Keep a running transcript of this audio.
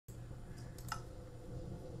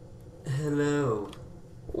Hello.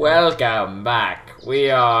 Welcome back.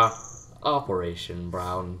 We are Operation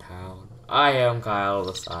Browntown. I am Kyle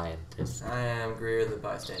the scientist. I am Grier the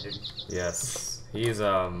bystander. Yes, he's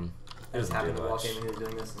I just happened to walk in when he was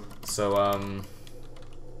doing this. And So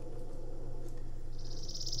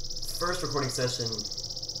first recording session,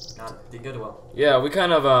 didn't go too well. yeah, we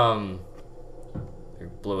kind of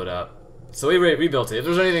blew it up. So we rebuilt it. If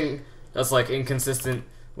there's anything that's like inconsistent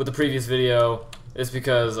with the previous video, it's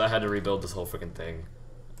because I had to rebuild this whole freaking thing.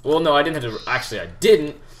 Well, no, I didn't have to. Actually, I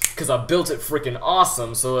didn't, because I built it freaking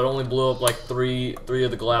awesome. So it only blew up like three of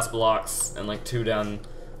the glass blocks and like 2 down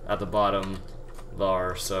at the bottom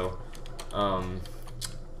bar. So,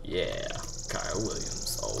 yeah, Kyle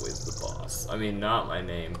Williams, always the boss. I mean, not my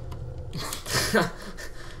name.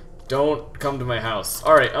 Don't come to my house.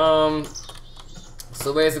 All right.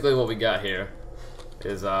 So basically, what we got here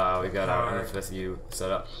is we got our NFSU set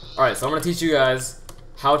up. All right, so I'm gonna teach you guys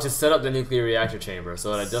how to set up the nuclear reactor chamber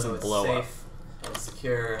so that it doesn't blow up. Safe and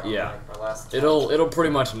secure. Yeah, Like our last it'll pretty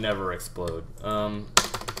much never explode.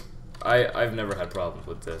 I've never had problems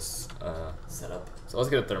with this setup. So let's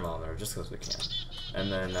get a thermometer just because we can,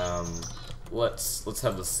 and then let's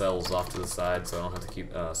have the cells off to the side so I don't have to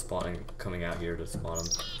keep coming out here to spawn them.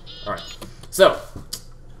 All right, so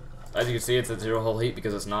as you can see, it's at 0 whole heat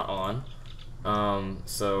because it's not on.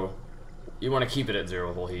 So you want to keep it at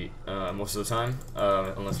 0 whole heat most of the time,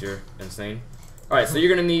 unless you're insane. Alright, so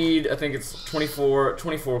you're going to need, I think it's 24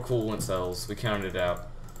 coolant cells. We counted it out.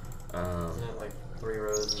 Isn't it like 3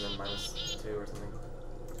 rows and then -2 or something?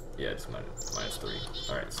 Yeah, it's minus 3.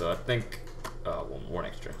 Alright, so I think, one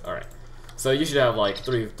extra. Alright, so you should have like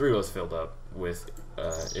 3 rows filled up with,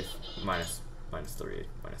 if minus 3 of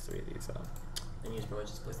these. And you should probably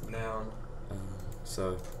just place them down.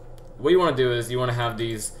 So what you want to do is you want to have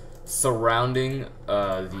these surrounding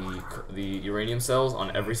the uranium cells on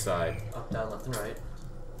every side. Up, down, left, and right.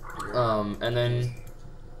 And then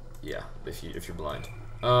yeah, if you're blind.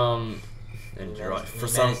 And you you're right.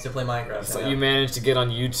 managed to play Minecraft. So you managed to get on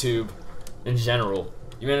YouTube in general.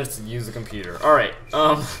 You managed to use the computer. All right.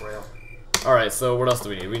 All right. So what else do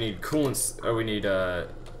we need? We need coolants. Or we need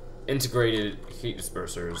integrated heat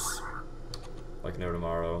dispersers. Like no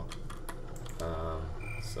tomorrow.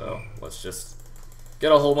 So let's just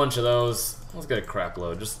get a whole bunch of those. Let's get a crap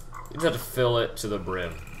load. You just have to fill it to the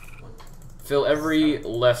brim. Fill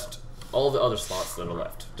all the other slots that are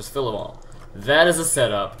left. Just fill them all. That is a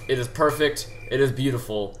setup. It is perfect. It is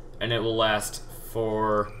beautiful, and it will last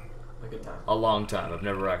for a long time. I've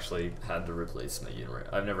never actually had to replace my unit.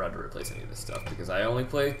 I've never had to replace any of this stuff because I only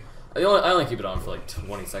keep it on for like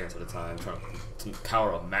 20 seconds at a time, trying to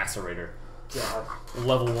power a macerator. God.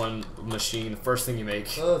 Level 1 machine, first thing you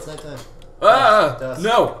make. Oh, it's nighttime. Ah!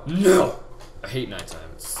 No! No! I hate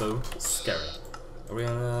nighttime. It's so scary. Are we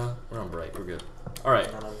on, we're on bright. We're good.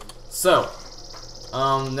 Alright. So,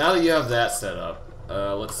 now that you have that set up,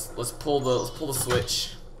 let's pull the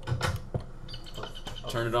switch.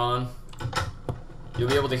 Turn it on. You'll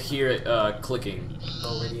be able to hear it, clicking.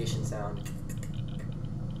 Oh, radiation sound.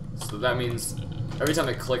 So that means every time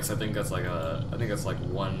it clicks, I think that's like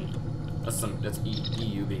one. That's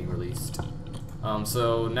EU being released.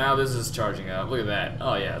 So now this is charging up. Look at that.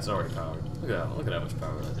 Oh yeah, it's already powered. Look at how much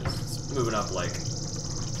power that is. It's moving up like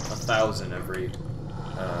 1,000 every 10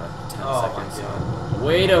 seconds.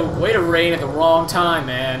 Way to rain at the wrong time,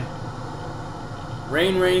 man.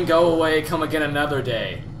 Rain, go away, come again another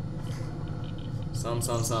day. Some.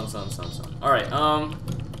 All right.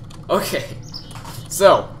 Okay.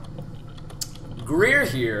 So Grier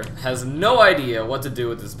here has no idea what to do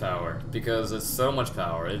with this power because it's so much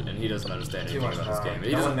power, and he doesn't understand anything about this game.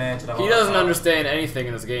 He doesn't understand anything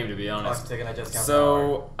in this game, to be honest.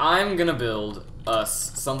 So I'm gonna build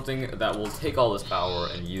us something that will take all this power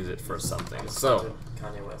and use it for something. So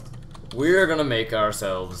we're gonna make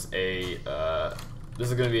ourselves a. This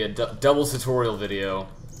is gonna be a double tutorial video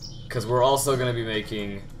because we're also gonna be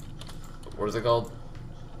making. What is it called?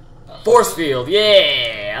 Force field,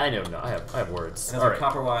 yeah! I know, I have words. And those are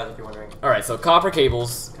copper wires, if you're wondering. Alright, so copper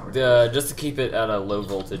cables, just to keep it at a low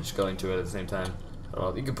voltage going to it at the same time.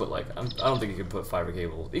 You could put like, I don't think you could put fiber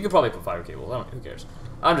cables. You could probably put fiber cables, who cares?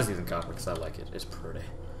 I'm just using copper because I like it, it's pretty.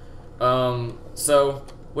 So,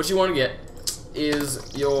 what you want to get is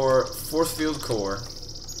your force field core.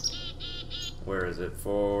 Where is it?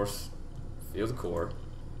 Force field core.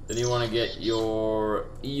 Then you want to get your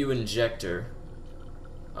EU injector.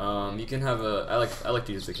 You can have I like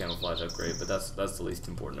to use the camouflage upgrade, but that's the least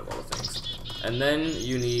important of all the things. And then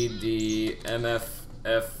you need the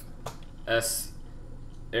MFFS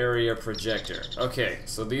area projector. Okay,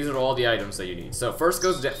 so these are all the items that you need. So first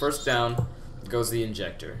down goes the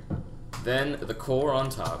injector. Then the core on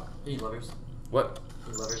top. You need levers. What?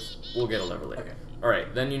 You need levers. We'll get a lever later. Okay.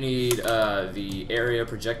 Alright, then you need the area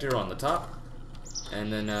projector on the top.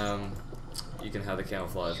 And then you can have the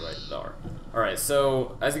camouflage right there. Alright,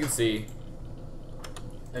 so as you can see,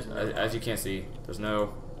 as you can't see, there's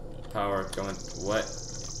no power going. What?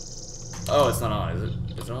 Oh, it's not on, is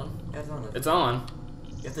it? Is it on? Yeah, it's on. It's on.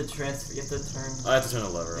 You have to transfer. You have to turn. I have to turn the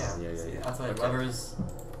lever Yeah, on. Yeah. That's why Okay. levers.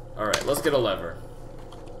 Alright, let's get a lever.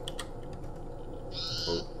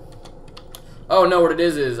 Oh no, what it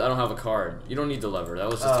is I don't have a card. You don't need the lever. That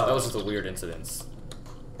was just a weird incident.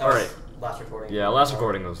 Alright. Last recording. Yeah, last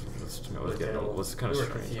recording was kind of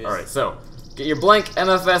strange. Confused. Alright, so get your blank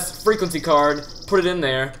MFS frequency card, put it in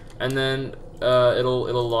there, and then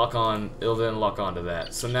it'll lock on. It'll then lock onto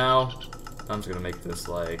that. So now I'm just gonna make this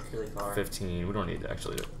like really far. 15. We don't need to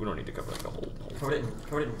actually. We don't need to cover like a whole Covered it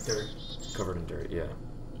in dirt. Covered in dirt. Yeah.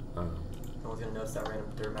 No one's gonna notice that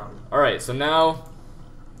random dirt mountain. All right, so now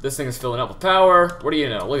this thing is filling up with power. What do you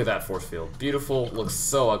know? Look at that force field. Beautiful. Looks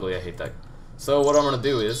so ugly. I hate that. So what I'm gonna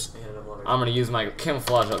do is I'm gonna use my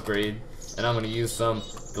camouflage upgrade, and I'm gonna use some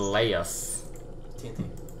glass. TNT.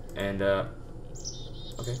 And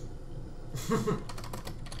okay.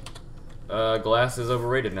 Glass is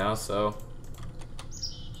overrated now, so.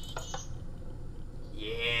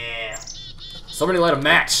 Yeah. Somebody light a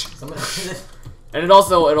match. Somebody. And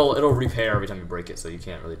it'll repair every time you break it, so you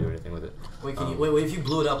can't really do anything with it. Wait, wait. If you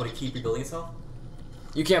blew it up, would it keep rebuilding itself?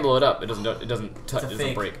 You can't blow it up. It doesn't touch. It doesn't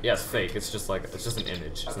fake. break. Yeah, it's fake. It's just like an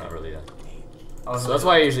image. It's Okay. not really a. Oh, So that's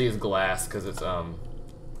why I usually use glass, because it's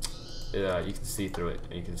you can see through it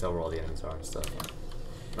and you can tell where all the enemies are and stuff. Yeah.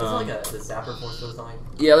 Is it like the zapper force field or something?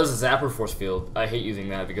 Yeah, there's a zapper force field. I hate using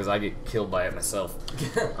that because I get killed by it myself.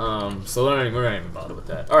 So we're not even bothered with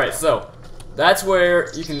that. All right, so that's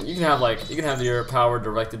where you can have your power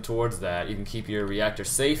directed towards that. You can keep your reactor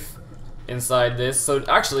safe inside this. So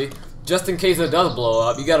actually, just in case it does blow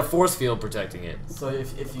up, you got a force field protecting it. So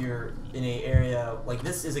if you're in an area like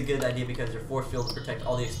this, is a good idea because your force field will protect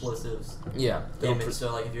all the explosives. Yeah. Damage.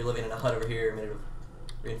 So like if you're living in a hut over here, made of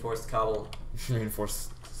reinforced cobble.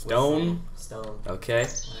 Reinforced stone. Stone. Okay.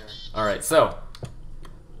 Whatever. All right. So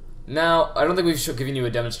now I don't think we've given you a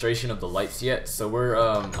demonstration of the lights yet. So we're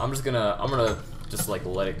I'm gonna just like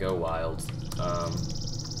let it go wild.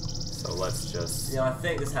 So let's just. You know, I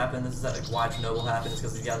think this happened. This is like why Chernobyl happened. It's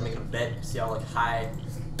because these guys making a bet. See how like high.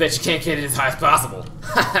 Bet you can't get it as high as possible.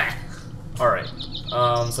 All right.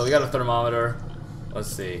 So we got a thermometer. Let's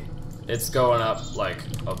see. It's going up like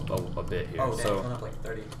a bit here. Oh, damn, so it's going up like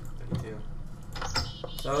 30, 32.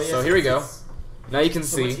 So, yeah, so here we go. Now you can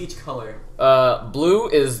so see. what's each color? Blue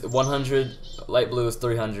is 100. Light blue is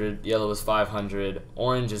 300. Yellow is 500.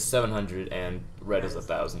 Orange is 700, and red is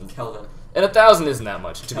 1,000. Kelvin. And 1,000 isn't that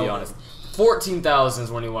much, to be Kelvin. honest. 14,000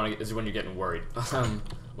 is when you're getting worried.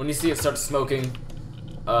 When you see it start smoking,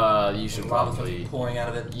 you should Lava's probably pouring out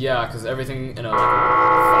of it. yeah, because everything in a like a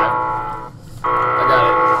 5. I got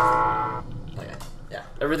it. Okay. Yeah.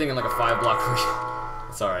 Everything in like a 5 block.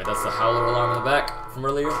 Sorry, that's the howler alarm in the back from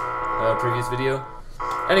earlier, previous video.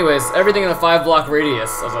 Anyways, everything in a 5 block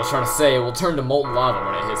radius, as I was trying to say, will turn to molten lava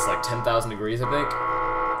when it hits like 10,000 degrees, I think.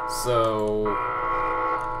 So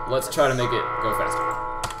let's try to make it go faster.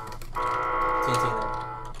 TNT in there.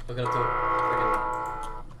 Look up to it. Freaking.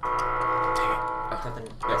 Dang it. Nothing.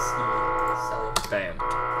 Silly. Bam.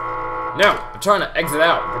 No, I'm trying to exit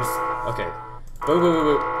out. We're just okay. Boop boop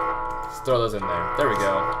boop boop. Just throw those in there. There we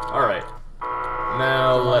go. All right.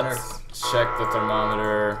 Now let's check the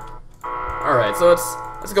thermometer. All right, so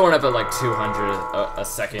it's going up at like 200 a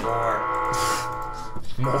second. More.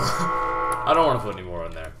 More. I don't want to put any more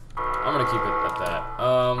in there. I'm gonna keep it at that.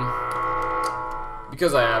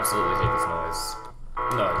 Because I absolutely hate this noise.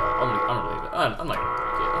 No, I'm gonna leave it. I'm not gonna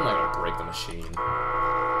break it. I'm not gonna break the machine.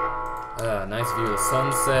 Nice view of the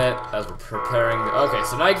sunset as we're preparing. Okay,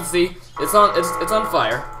 so now you can see it's on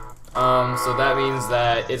fire. So that means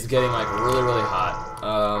that it's getting like really hot.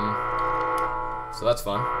 So that's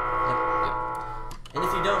fun. Yep. And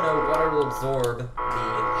if you don't know, water will absorb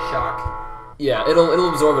the shock. Yeah, it'll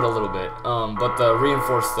absorb it a little bit. But the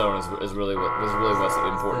reinforced stone is really what's the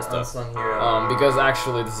important stuff. Unsung hero. Because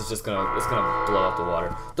actually this is just gonna blow up the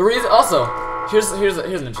water. The reason also here's an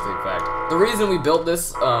interesting fact. The reason we built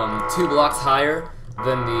this 2 blocks higher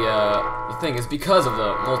than the thing is because of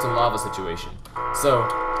the molten lava situation. So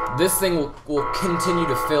this thing will continue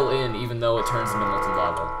to fill in even though it turns into molten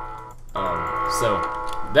lava. So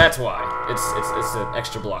that's why it's an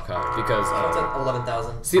extra block high because It's at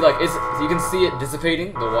 11,000. see, like you can see it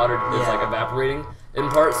dissipating. The water is like evaporating in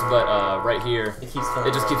parts, but right here It keeps filling.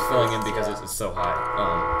 it just keeps filling in because it's so high.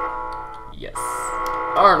 Yes.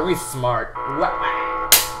 Aren't we smart?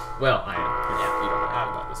 Well, I am. Yeah, you don't know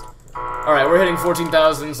about this. Alright, we're hitting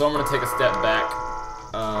 14,000, so I'm gonna take a step back.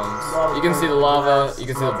 You can see the lava. You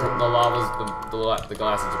can see the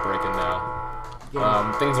glasses are breaking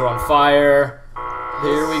now. Things are on fire.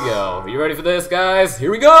 Here we go. Are you ready for this, guys? Here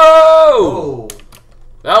we go! Oh.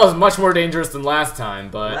 That was much more dangerous than last time,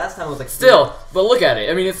 but Last time was like still. But look at it.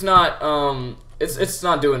 I mean, it's not it's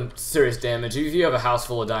not doing serious damage. If you have a house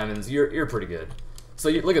full of diamonds, you're pretty good. So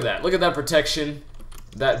look at that. Look at that protection.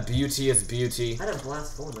 That beauteous beauty. I had a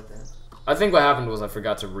blast forward like that. I think what happened was I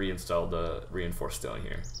forgot to reinstall the reinforced stone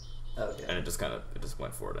here. Okay. And it just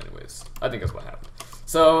went forward anyways. I think that's what happened.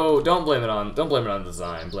 So don't blame it on the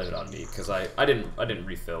design. Blame it on me because I didn't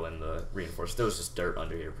refill in the reinforced. There was just dirt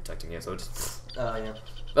under here protecting it. So yeah.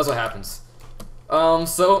 That's what happens.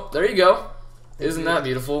 So there you go. Isn't that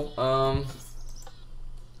beautiful? I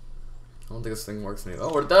don't think this thing works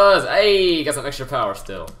anymore. Oh, it does. Hey, got some extra power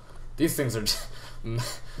still. These things are just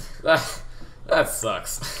that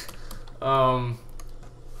sucks.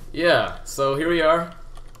 Yeah. So here we are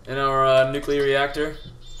in our nuclear reactor.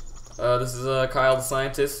 This is Kyle the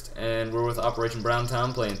scientist, and we're with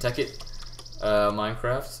OperationBrownTown playing Tekkit,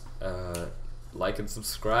 Minecraft. Like and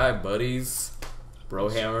subscribe, buddies.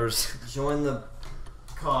 Brohammers. Join the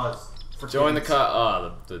cause. Join the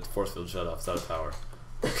cause. The force field shut off. It's out of power.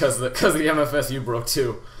 Because the MFSU broke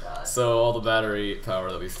too. So all the battery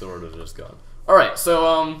power that we stored is just gone. Alright,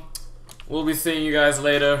 so we'll be seeing you guys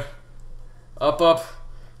later. Up, up,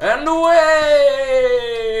 and away!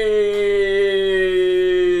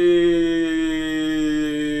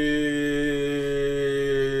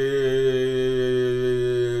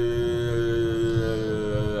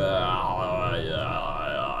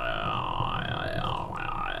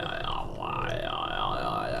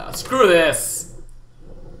 Screw this!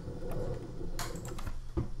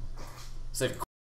 Save